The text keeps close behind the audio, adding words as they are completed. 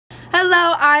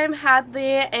Hello, I'm Hadley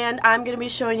and I'm going to be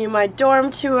showing you my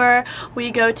dorm tour. We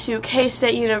go to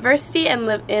K-State University and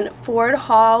live in Ford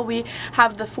Hall. We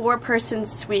have the 4-person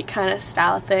suite kind of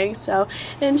style thing, so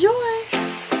enjoy!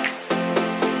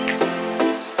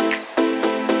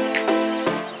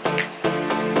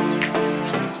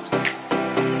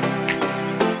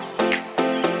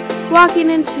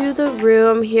 Walking into the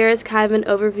room, here's kind of an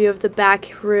overview of the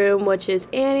back room, which is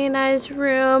Annie and I's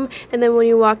room. And then when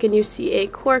you walk in, you see a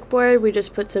corkboard. We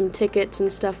just put some tickets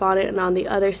and stuff on it, and on the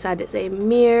other side is a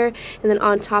mirror. And then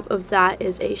on top of that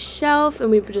is a shelf,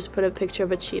 and we just put a picture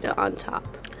of a cheetah on top.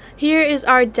 Here is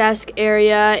our desk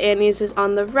area. Annie's is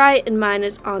on the right and mine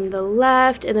is on the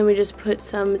left, and then we just put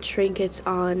some trinkets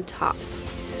on top.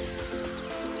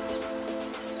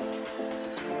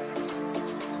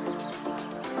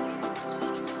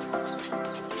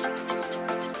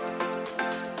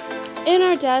 In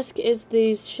our desk is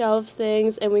these shelf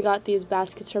things, and we got these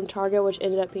baskets from Target, which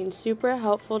ended up being super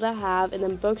helpful to have, and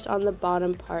then books on the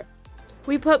bottom part.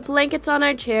 We put blankets on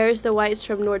our chairs. The white is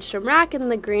from Nordstrom Rack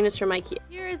and the green is from IKEA.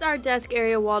 Here is our desk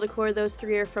area wall decor. Those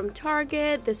 3 are from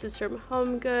Target, this is from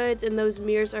Home Goods, and those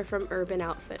mirrors are from Urban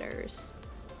Outfitters.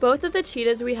 Both of the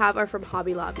cheetahs we have are from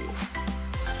Hobby Lobby.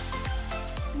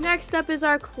 Next up is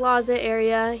our closet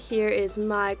area. Here is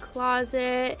my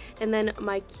closet, and then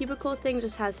my cubicle thing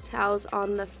just has towels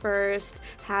on the first,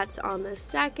 hats on the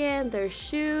second, there's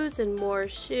shoes and more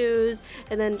shoes,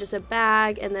 and then just a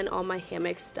bag, and then all my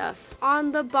hammock stuff.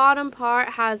 On the bottom part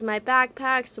has my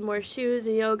backpack, some more shoes,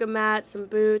 a yoga mat, some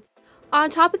boots. On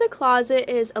top of the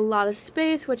closet is a lot of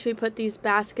space, which we put these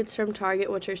baskets from Target,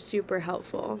 which are super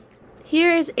helpful.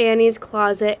 Here is Annie's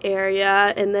closet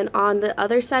area, and then on the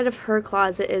other side of her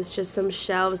closet is just some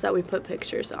shelves that we put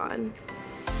pictures on.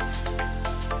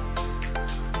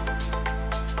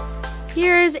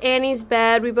 Here is Annie's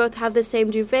bed. We both have the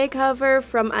same duvet cover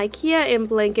from IKEA and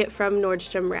blanket from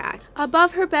Nordstrom Rack.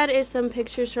 Above her bed is some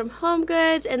pictures from Home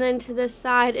Goods, and then to the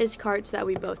side is carts that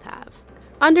we both have.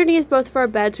 Underneath both of our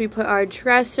beds we put our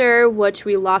dresser, which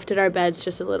we lofted our beds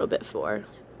just a little bit for.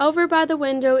 Over by the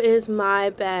window is my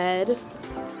bed.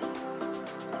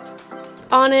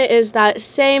 On it is that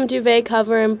same duvet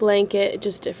cover and blanket,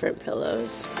 just different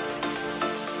pillows.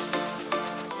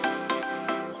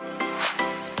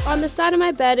 On the side of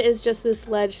my bed is just this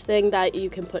ledge thing that you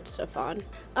can put stuff on.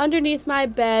 Underneath my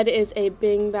bed is a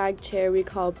bing bag chair we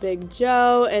call Big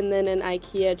Joe, and then an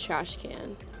IKEA trash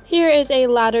can. Here is a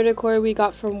ladder decor we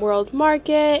got from World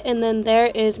Market, and then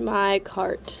there is my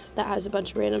cart that has a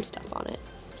bunch of random stuff on it.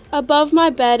 Above my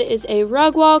bed is a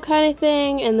rug wall kind of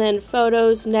thing, and then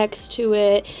photos next to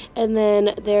it, and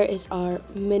then there is our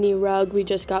mini rug we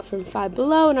just got from Five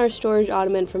Below and our storage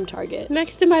ottoman from Target.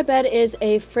 Next to my bed is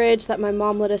a fridge that my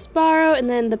mom let us borrow, and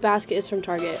then the basket is from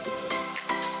Target.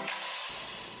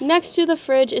 Next to the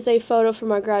fridge is a photo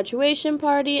from our graduation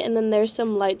party, and then there's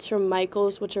some lights from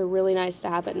Michael's, which are really nice to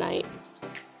have at night.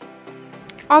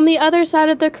 On the other side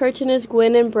of the curtain is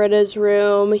Gwen and Britta's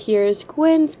room. Here's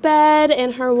Gwen's bed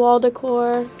and her wall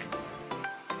decor.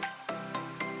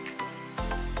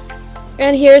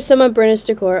 And here's some of Britta's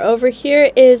decor. Over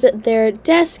here is their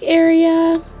desk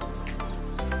area.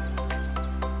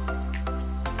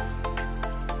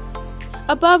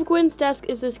 Above Gwen's desk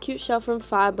is this cute shelf from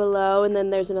Five Below, and then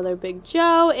there's another Big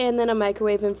Joe, and then a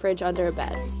microwave and fridge under a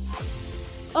bed.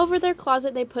 Over their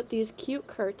closet, they put these cute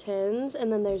curtains,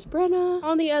 and then there's Brenna.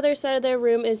 On the other side of their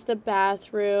room is the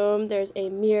bathroom. There's a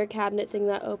mirror cabinet thing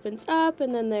that opens up,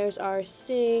 and then there's our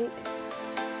sink.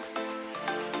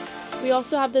 We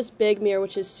also have this big mirror,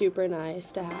 which is super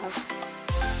nice to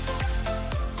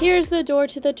have. Here's the door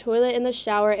to the toilet in the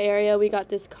shower area. We got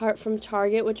this cart from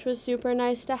Target, which was super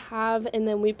nice to have, and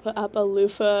then we put up a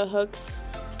loofah hooks.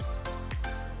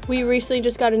 We recently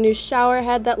just got a new shower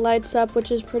head that lights up,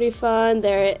 which is pretty fun.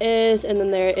 There it is, and then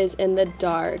there it is in the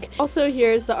dark. Also,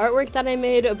 here's the artwork that I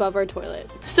made above our toilet.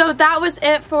 So that was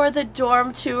it for the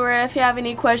dorm tour. If you have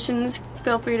any questions,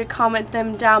 feel free to comment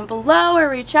them down below or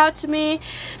reach out to me.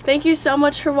 Thank you so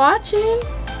much for watching.